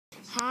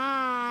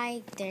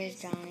Hi,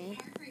 there's Johnny.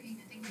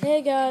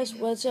 Hey guys,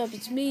 what's up?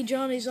 It's me,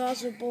 Johnny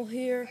Zosable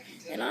here,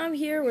 and I'm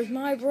here with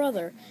my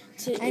brother.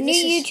 A new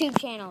YouTube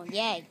channel,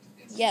 yay.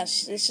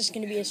 Yes, this is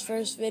going to be his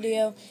first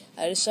video.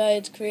 I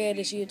decided to create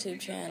his YouTube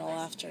channel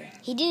after.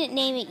 He didn't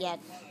name it yet.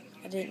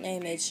 I didn't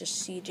name it, it's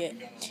just CJ.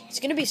 It's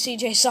going to be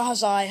CJ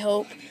Zaza, I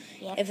hope,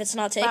 Yep. if it's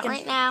not taken. But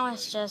right now,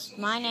 it's just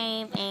my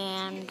name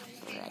and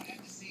Freddy.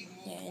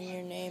 Yeah,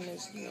 and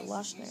your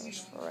last name is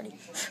Freddy.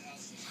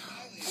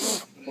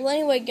 Well,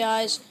 anyway,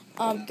 guys,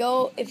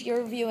 go, if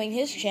you're viewing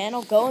his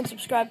channel, go and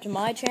subscribe to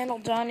my channel,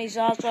 Johnny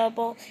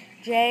Zosable,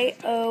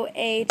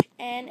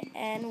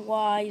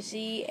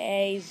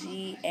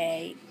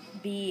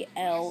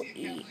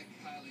 JohnnyZazable.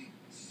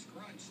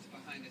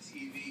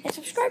 And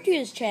subscribe to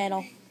his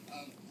channel.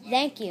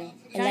 Thank you.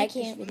 And like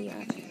this video.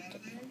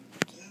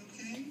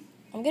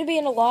 I'm going to be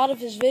in a lot of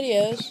his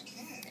videos.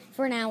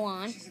 For now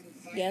on.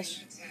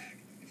 Yes.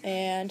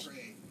 And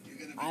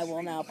I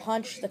will now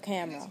punch the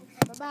camera.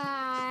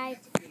 Bye-bye.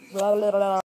 Blah, blah, blah.